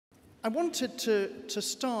I wanted to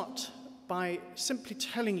start by simply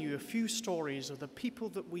telling you a few stories of the people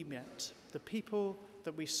that we met, the people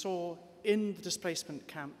that we saw in the displacement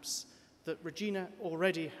camps that Regina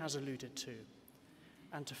already has alluded to,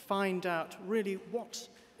 and to find out really what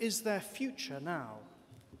is their future now.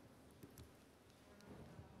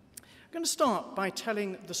 I'm going to start by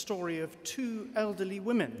telling the story of two elderly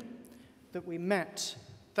women that we met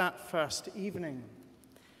that first evening,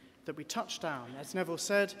 that we touched down. As Neville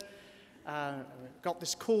said, got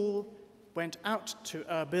this call, went out to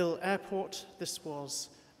Erbil Airport. This was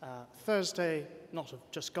Thursday, not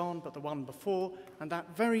just gone, but the one before. And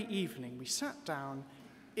that very evening, we sat down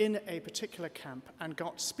in a particular camp and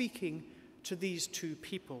got speaking to these two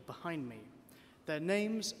people behind me. Their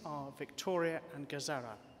names are Victoria and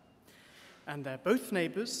Gazara. And they're both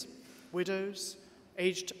neighbors, widows,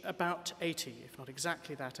 aged about 80, if not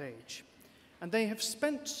exactly that age. And they have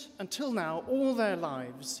spent, until now, all their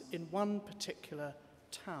lives in one particular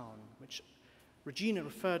town, which Regina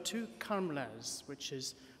referred to, Karmlez, which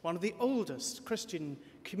is one of the oldest Christian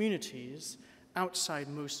communities outside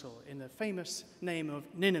Mosul, in the famous name of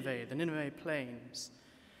Nineveh, the Nineveh Plains.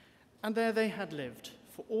 And there they had lived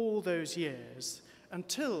for all those years,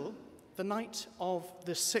 until the night of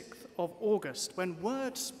the 6th of August, when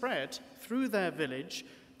word spread through their village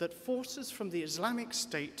that forces from the Islamic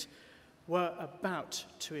State were about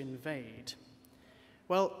to invade.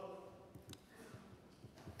 Well,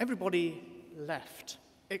 everybody left,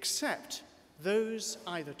 except those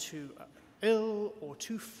either too ill or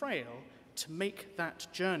too frail to make that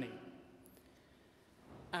journey.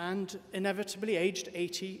 And inevitably, aged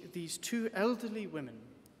 80, these two elderly women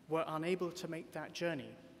were unable to make that journey.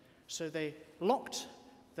 So they locked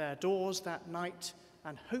their doors that night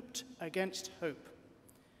and hoped against hope.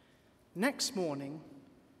 Next morning,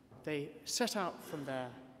 they set out from their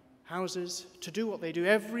houses to do what they do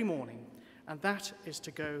every morning, and that is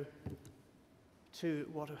to go to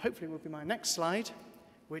what hopefully will be my next slide,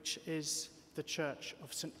 which is the Church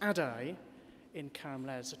of St. Adai in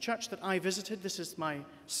Karmlez, a church that I visited. This is my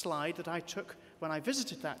slide that I took when I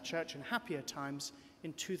visited that church in happier times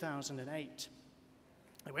in 2008.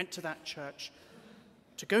 I went to that church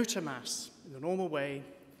to go to Mass in the normal way,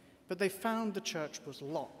 but they found the church was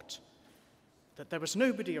locked, that there was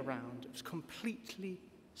nobody around. It was completely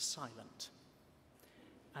silent.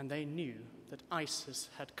 And they knew that ISIS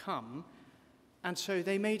had come, and so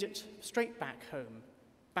they made it straight back home,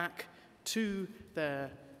 back to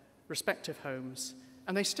their respective homes,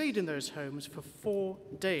 and they stayed in those homes for 4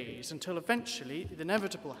 days until eventually the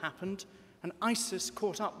inevitable happened and ISIS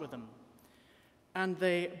caught up with them. And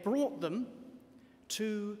they brought them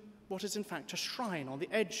to what is in fact a shrine on the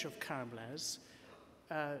edge of Karmlez,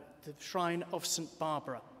 the shrine of St.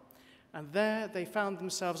 Barbara. And there they found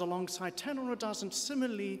themselves alongside 10 or a dozen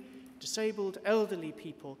similarly disabled elderly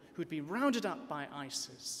people who'd been rounded up by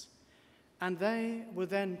ISIS. And they were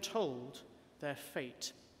then told their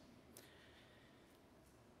fate.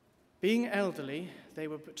 Being elderly, they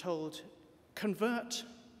were told, convert,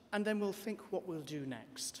 and then we'll think what we'll do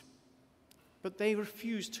next. But they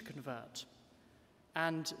refused to convert.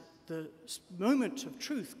 And the moment of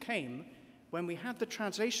truth came when we had the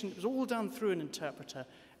translation. It was all done through an interpreter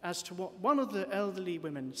as to what one of the elderly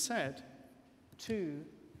women said to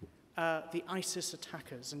the ISIS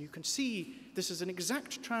attackers. And you can see this is an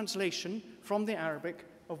exact translation from the Arabic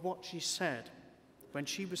of what she said when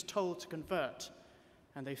she was told to convert.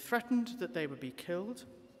 And they threatened that they would be killed.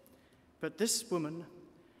 But this woman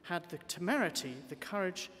had the temerity, the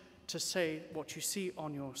courage to say what you see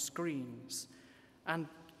on your screens, and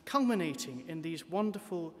culminating in these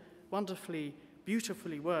wonderfully,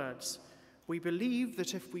 beautifully words, we believe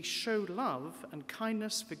that if we show love and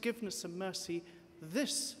kindness, forgiveness and mercy,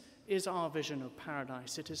 this is our vision of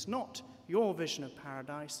paradise. It is not your vision of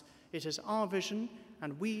paradise, it is our vision,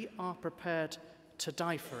 and we are prepared to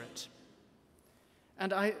die for it.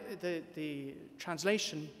 And the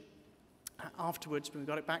translation afterwards, when we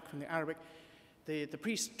got it back from the Arabic, the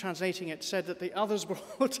priest translating it said that the others were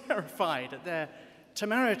all terrified at their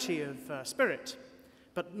temerity of spirit.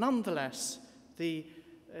 But nonetheless, the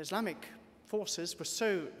Islamic forces were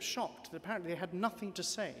so shocked that apparently they had nothing to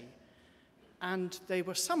say, and they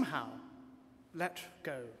were somehow let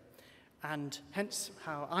go. And hence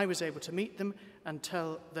how I was able to meet them and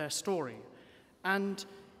tell their story. And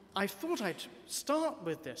I thought I'd start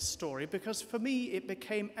with this story because for me it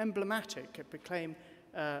became emblematic. It became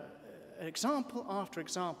example after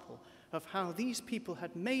example of how these people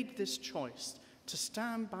had made this choice to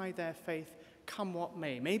stand by their faith come what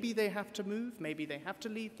may. Maybe they have to move, maybe they have to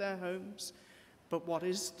leave their homes, but what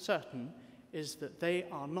is certain is that they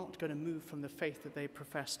are not going to move from the faith that they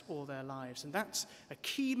professed all their lives. And that's a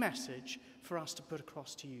key message for us to put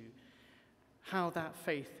across to you, how that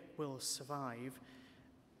faith will survive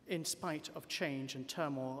in spite of change and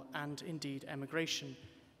turmoil and indeed emigration.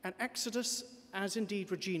 An exodus, as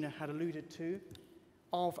indeed Regina had alluded to,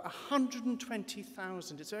 of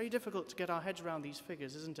 120,000. It's very difficult to get our heads around these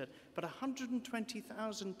figures, isn't it? But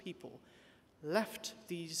 120,000 people left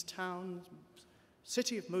these towns,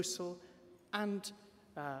 city of Mosul, and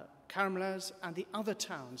Karamelez, and the other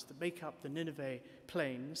towns that make up the Nineveh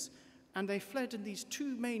plains, and they fled in these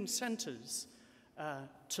two main centers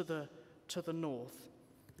to the north.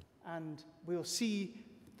 And we'll see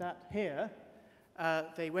that here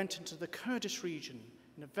they went into the Kurdish region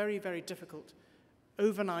in a very, very difficult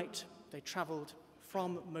overnight. They traveled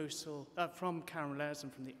from Mosul, from Karamelez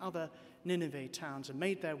and from the other Nineveh towns and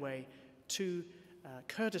made their way to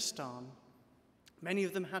Kurdistan. Many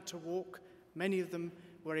of them had to walk. Many of them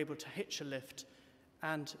were able to hitch a lift,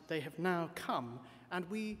 and they have now come. And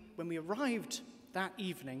when we arrived that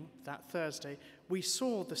evening, that Thursday, we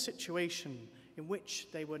saw the situation in which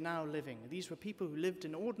they were now living. These were people who lived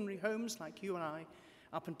in ordinary homes like you and I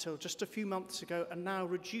up until just a few months ago, and now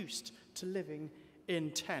reduced to living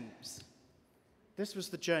in tents. This was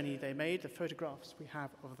the journey they made, the photographs we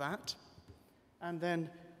have of that. And then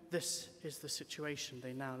this is the situation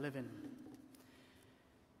they now live in.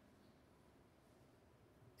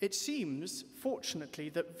 It seems, fortunately,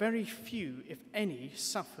 that very few, if any,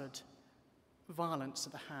 suffered violence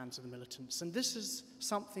at the hands of the militants. And this is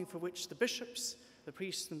something for which the bishops, the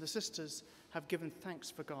priests, and the sisters have given thanks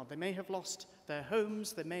for God. They may have lost their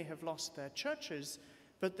homes, they may have lost their churches,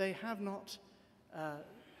 but they have not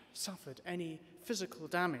suffered any physical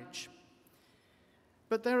damage.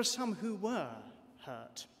 But there are some who were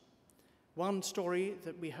hurt. One story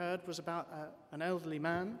that we heard was about an elderly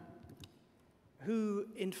man who,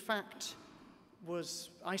 in fact,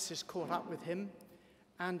 ISIS caught up with him,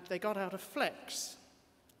 and they got out a flex,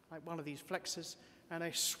 like one of these flexes, and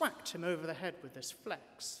they swacked him over the head with this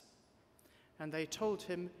flex. And they told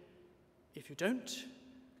him, if you don't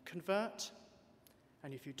convert,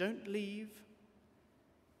 and if you don't leave,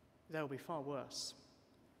 there will be far worse.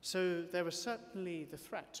 So there was certainly the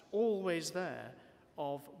threat always there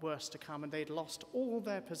of worse to come, and they'd lost all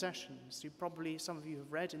their possessions. Some of you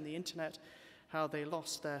have read in the internet how they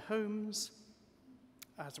lost their homes,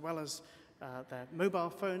 as well as their mobile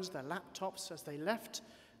phones, their laptops, as they left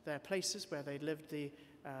their places where they lived. The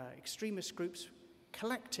extremist groups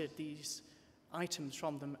collected these items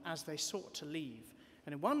from them as they sought to leave.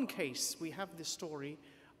 And in one case, we have this story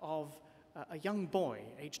of a young boy,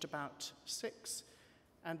 aged about 6,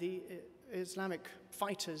 and the Islamic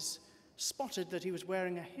fighters spotted that he was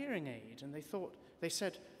wearing a hearing aid, and they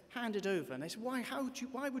said, hand it over. And they said,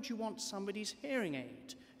 why would you want somebody's hearing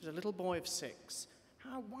aid? He was a little boy of 6.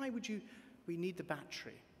 We need the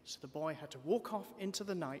battery. So the boy had to walk off into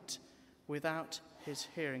the night without his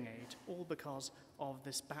hearing aid, all because of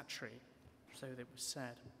this battery, so it was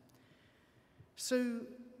said. So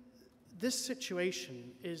this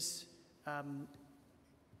situation is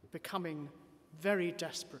becoming very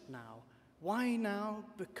desperate now. Why now?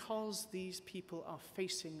 Because these people are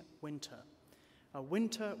facing winter. A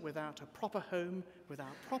winter without a proper home,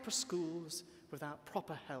 without proper schools, without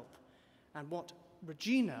proper help. And what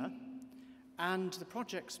Regina and the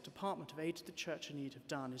Project's Department of Aid to the Church in Need have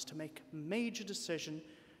done is to make a major decision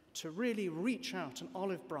to really reach out an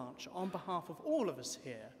olive branch on behalf of all of us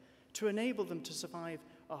here to enable them to survive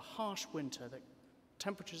a harsh winter, the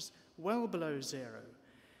temperatures well below 0.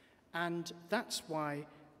 And that's why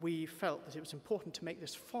we felt that it was important to make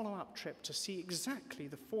this follow-up trip to see exactly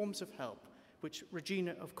the forms of help which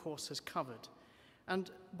Regina, of course, has covered.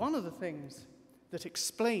 And one of the things that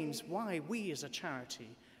explains why we as a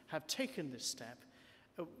charity have taken this step,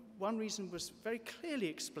 one reason was very clearly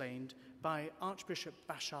explained by Archbishop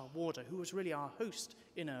Bashar Warder, who was really our host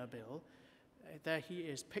in Erbil. There he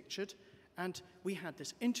is pictured, and we had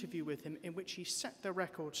this interview with him in which he set the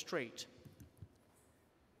record straight.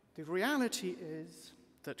 The reality is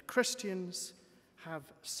that Christians have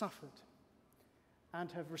suffered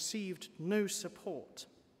and have received no support.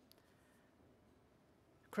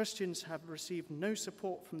 Christians have received no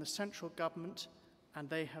support from the central government, and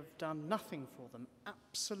they have done nothing for them,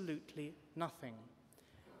 absolutely nothing.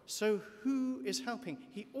 So who is helping?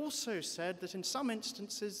 He also said that in some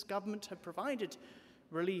instances, government had provided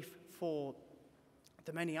relief for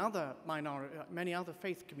the many other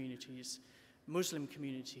faith communities, Muslim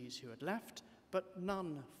communities who had left, but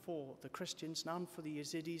none for the Christians, none for the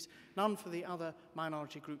Yazidis, none for the other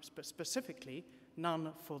minority groups, but specifically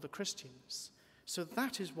none for the Christians. So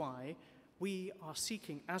that is why we are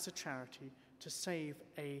seeking as a charity to save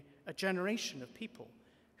a generation of people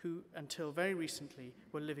who, until very recently,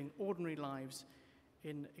 were living ordinary lives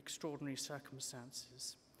in extraordinary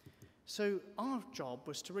circumstances. So our job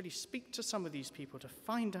was to really speak to some of these people, to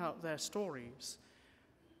find out their stories.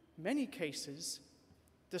 Many cases,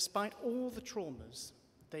 despite all the traumas,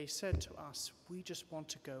 they said to us, we just want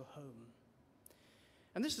to go home.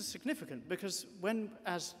 And this is significant because when,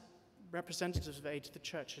 as representatives of Aid to the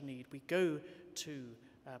Church in Need, we go to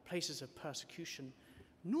places of persecution,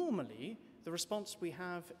 normally the response we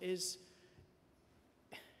have is,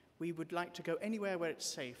 we would like to go anywhere where it's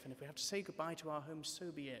safe, and if we have to say goodbye to our home,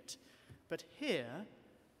 so be it. But here,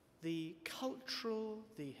 the cultural,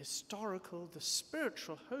 the historical, the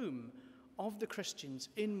spiritual home of the Christians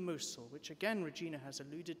in Mosul, which again Regina has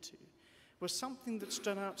alluded to, was something that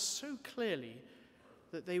stood out so clearly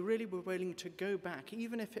that they really were willing to go back,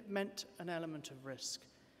 even if it meant an element of risk.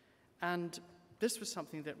 And this was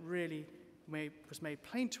something that really was made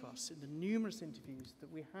plain to us in the numerous interviews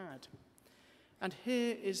that we had. And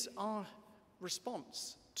here is our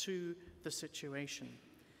response to the situation.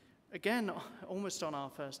 Again, almost on our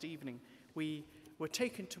first evening, we were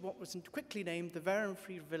taken to what was quickly named the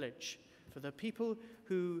Verenfree village for the people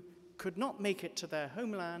who could not make it to their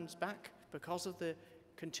homelands back because of the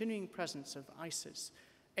continuing presence of ISIS.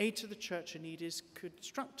 Aid to the Church in Need is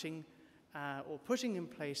constructing or putting in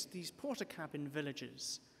place these porta cabin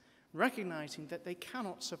villages, recognizing that they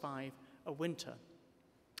cannot survive a winter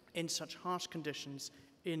in such harsh conditions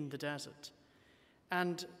in the desert.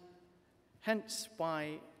 And hence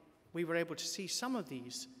why we were able to see some of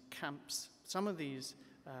these camps, some of these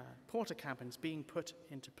porta cabins being put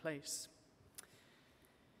into place.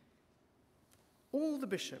 All the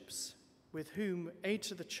bishops with whom Aid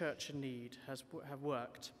to the Church in Need have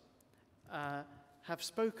worked have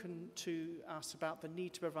spoken to us about the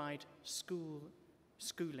need to provide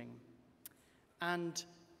schooling. And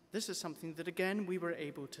this is something that, again, we were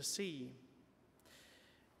able to see.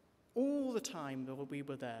 All the time that we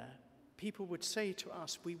were there, people would say to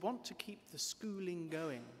us, we want to keep the schooling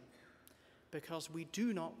going because we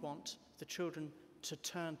do not want the children to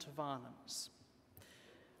turn to violence.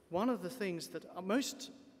 One of the things that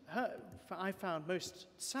I found most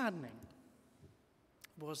saddening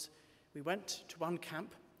was we went to one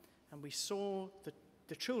camp and we saw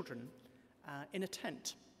the children in a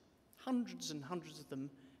tent, hundreds and hundreds of them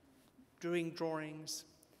doing drawings,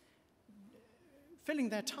 filling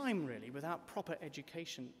their time really without proper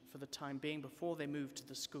education for the time being before they moved to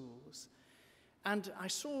the schools. And I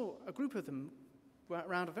saw a group of them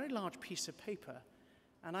around a very large piece of paper,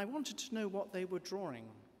 and I wanted to know what they were drawing.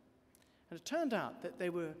 And it turned out that they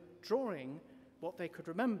were drawing what they could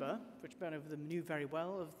remember, which many of them knew very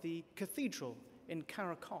well, of the cathedral in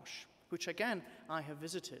Karakosh, which again I have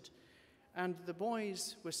visited. And the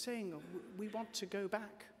boys were saying, we want to go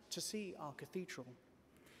back to see our cathedral.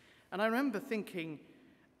 And I remember thinking,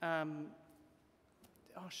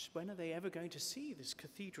 gosh, when are they ever going to see this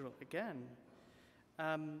cathedral again?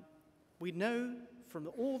 We know from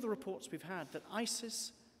all the reports we've had that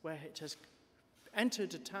ISIS, where it has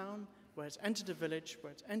entered a town, where it's entered a village,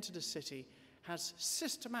 where it's entered a city, has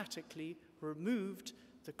systematically removed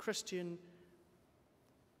the Christian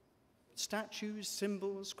statues,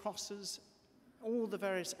 symbols, crosses, all the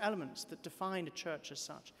various elements that define a church as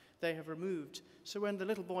such, they have removed. So when the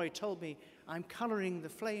little boy told me, I'm coloring the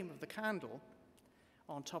flame of the candle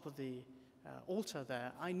on top of the altar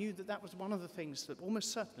there, I knew that that was one of the things that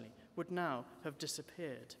almost certainly would now have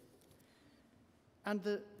disappeared. And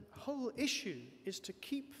the whole issue is to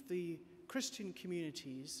keep the Christian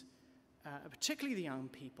communities, particularly the young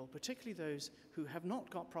people, particularly those who have not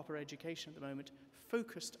got proper education at the moment,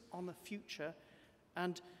 focused on the future.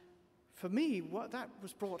 And for me, that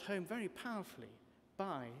was brought home very powerfully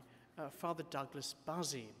by Father Douglas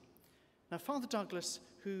Buzzy. Now, Father Douglas,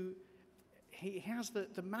 he has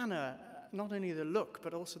the manner, not only the look,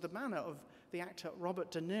 but also the manner of the actor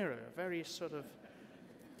Robert De Niro, a very sort of,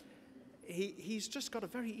 he's just got a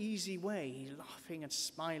very easy way. He's laughing and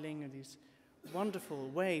smiling and his wonderful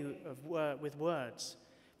way with words.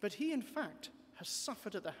 But he, in fact, has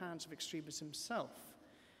suffered at the hands of extremists himself.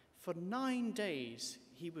 For 9 days,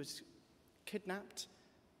 he was kidnapped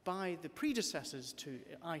by the predecessors to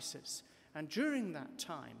ISIS. And during that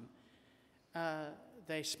time,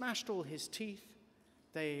 they smashed all his teeth,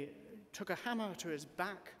 they took a hammer to his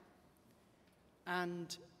back,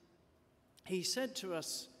 and he said to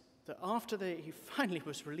us that after he finally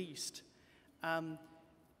was released,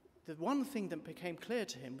 the one thing that became clear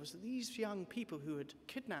to him was that these young people who had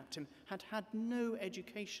kidnapped him had had no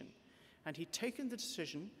education, and he'd taken the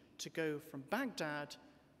decision to go from Baghdad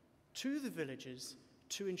to the villages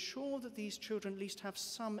to ensure that these children at least have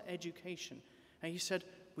some education. And he said,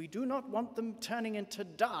 we do not want them turning into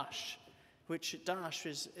Daesh, which Daesh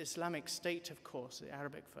is Islamic State, of course, the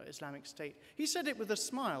Arabic for Islamic State. He said it with a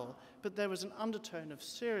smile, but there was an undertone of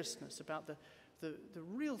seriousness about the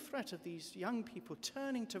real threat of these young people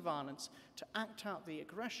turning to violence to act out the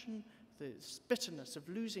aggression, the bitterness of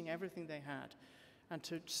losing everything they had, and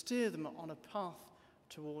to steer them on a path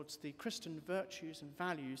towards the Christian virtues and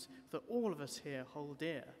values that all of us here hold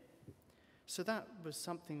dear. So that was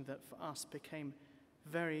something that for us became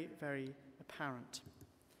very, very apparent.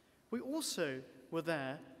 We also were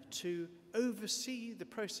there to oversee the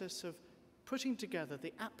process of putting together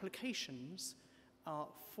the applications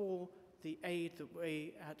for the aid that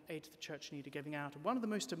we at Aid to the Church Need are giving out. And one of the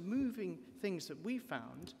most moving things that we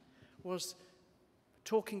found was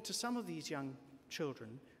talking to some of these young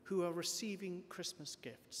children who are receiving Christmas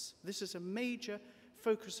gifts. This is a major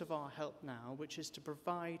focus of our help now, which is to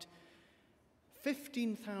provide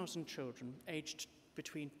 15,000 children aged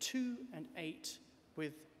between 2 and 8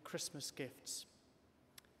 with Christmas gifts.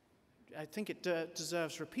 I think it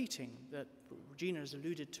deserves repeating that Regina has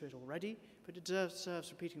alluded to it already, but it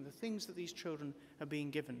deserves repeating the things that these children are being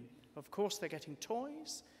given. Of course, they're getting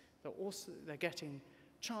toys, they're getting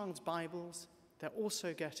child's Bibles, they're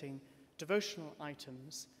also getting devotional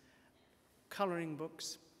items, colouring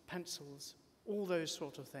books, pencils, all those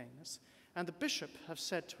sort of things. And the bishop have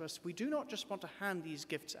said to us, we do not just want to hand these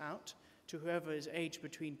gifts out to whoever is aged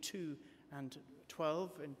between 2 and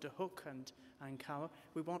 12 in De Hoek and Ankawa.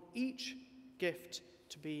 We want each gift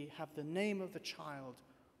to have the name of the child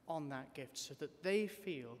on that gift so that they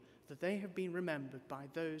feel that they have been remembered by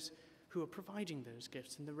those who are providing those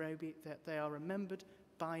gifts, and that they are remembered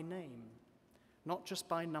by name, not just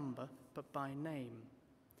by number, but by name.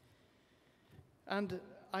 And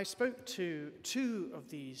I spoke to 2 of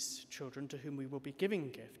these children to whom we will be giving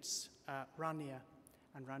gifts, Rania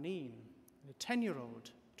and Raneen, the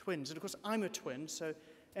 10-year-old twins. And of course, I'm a twin, so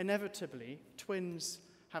inevitably, twins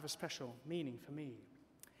have a special meaning for me.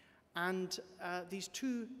 And these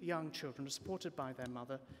 2 young children are supported by their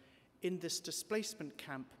mother in this displacement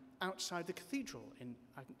camp outside the cathedral in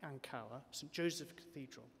Ankawa, St. Joseph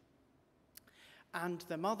Cathedral. And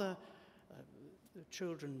their mother, the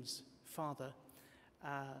children's father,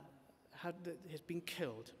 has been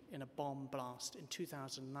killed in a bomb blast in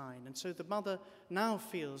 2009. And so the mother now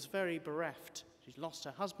feels very bereft. She's lost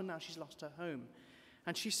her husband, now she's lost her home.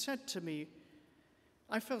 And she said to me,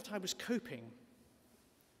 I felt I was coping.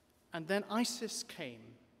 And then ISIS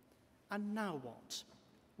came. And now what?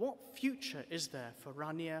 What future is there for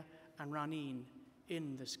Rania and Raneen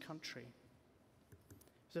in this country?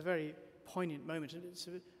 It's a very poignant moment. And it's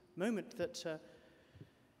a moment that,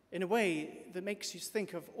 in a way, that makes you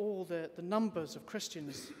think of all the numbers of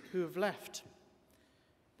Christians who have left.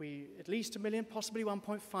 At least 1 million, possibly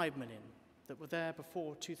 1.5 million, that were there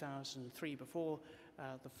before 2003, before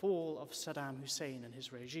the fall of Saddam Hussein and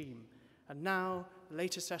his regime. And now, the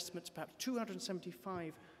latest estimates, perhaps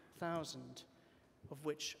 275,000, of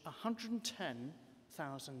which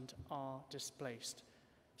 110,000 are displaced.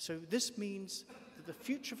 So this means that the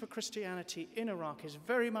future for Christianity in Iraq is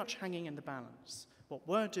very much hanging in the balance. What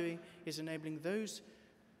we're doing is enabling those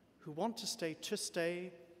who want to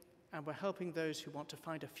stay, and we're helping those who want to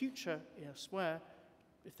find a future elsewhere,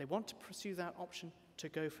 if they want to pursue that option, to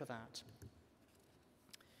go for that.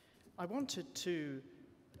 I wanted to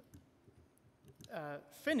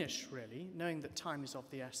finish, really, knowing that time is of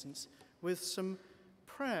the essence, with some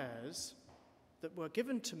prayers that were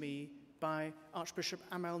given to me by Archbishop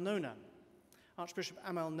Amil Nona. Archbishop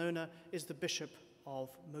Amil Nona is the Bishop of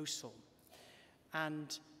Mosul.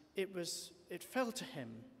 And it fell to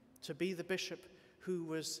him to be the bishop who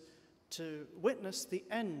was to witness the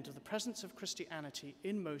end of the presence of Christianity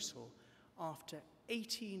in Mosul after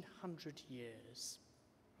 1,800 years.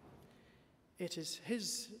 It is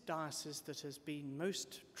his diocese that has been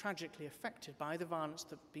most tragically affected by the violence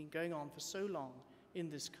that's been going on for so long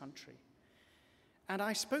in this country. And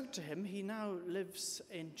I spoke to him. He now lives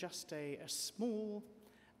in just a small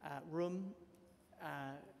room,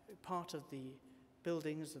 part of the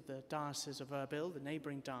buildings of the Diocese of Erbil, the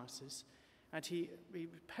neighboring diocese. And he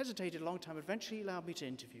hesitated a long time, eventually allowed me to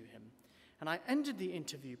interview him. And I ended the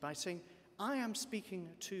interview by saying, I am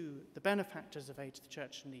speaking to the benefactors of Aid to the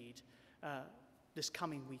Church in Need this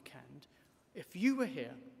coming weekend. If you were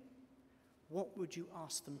here, what would you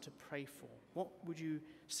ask them to pray for? What would you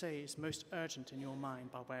say is most urgent in your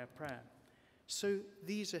mind by way of prayer? So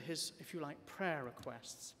these are his, if you like, prayer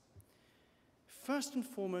requests. First and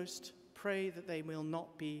foremost, pray that they will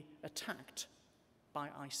not be attacked by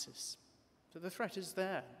ISIS. So the threat is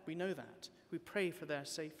there. We know that. We pray for their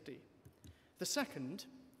safety. The second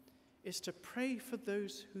is to pray for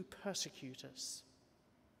those who persecute us.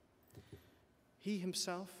 He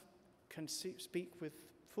himself can speak with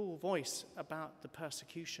full voice about the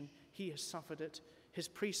persecution. He has suffered it. His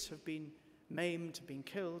priests have been maimed, have been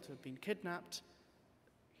killed, have been kidnapped.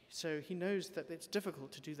 So he knows that it's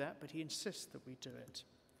difficult to do that, but he insists that we do it.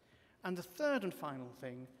 And the third and final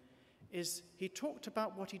thing is he talked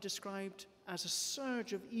about what he described as a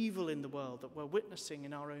surge of evil in the world that we're witnessing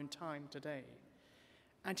in our own time today.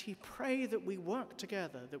 And he prayed that we work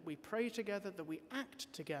together, that we pray together, that we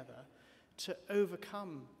act together to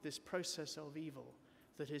overcome this process of evil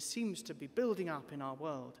that seems to be building up in our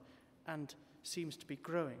world and seems to be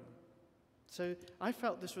growing. So I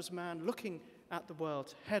felt this was a man looking at the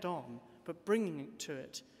world head on, but bringing to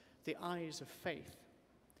it the eyes of faith.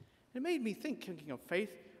 It made me think, thinking of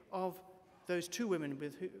faith, of those two women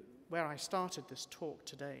where I started this talk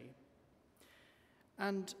today.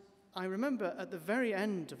 And I remember at the very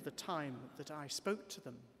end of the time that I spoke to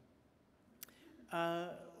them,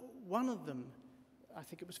 one of them, I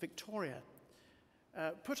think it was Victoria,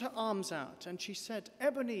 put her arms out and she said,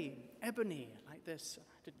 "Ebony, ebony," like this. I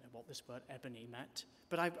didn't know what this word ebony meant,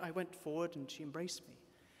 but I went forward and she embraced me.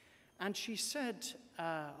 And she said,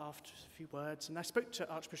 after a few words, and I spoke to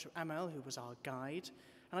Archbishop Amil, who was our guide,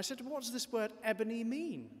 and I said, "What does this word ebony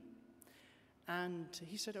mean?" And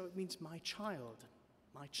he said, "Oh, it means my child,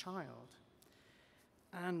 my child."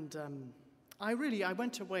 And I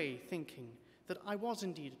went away thinking that I was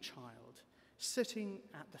indeed a child, sitting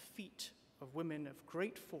at the feet of women of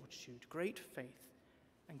great fortitude, great faith,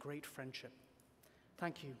 and great friendship.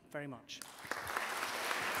 Thank you very much.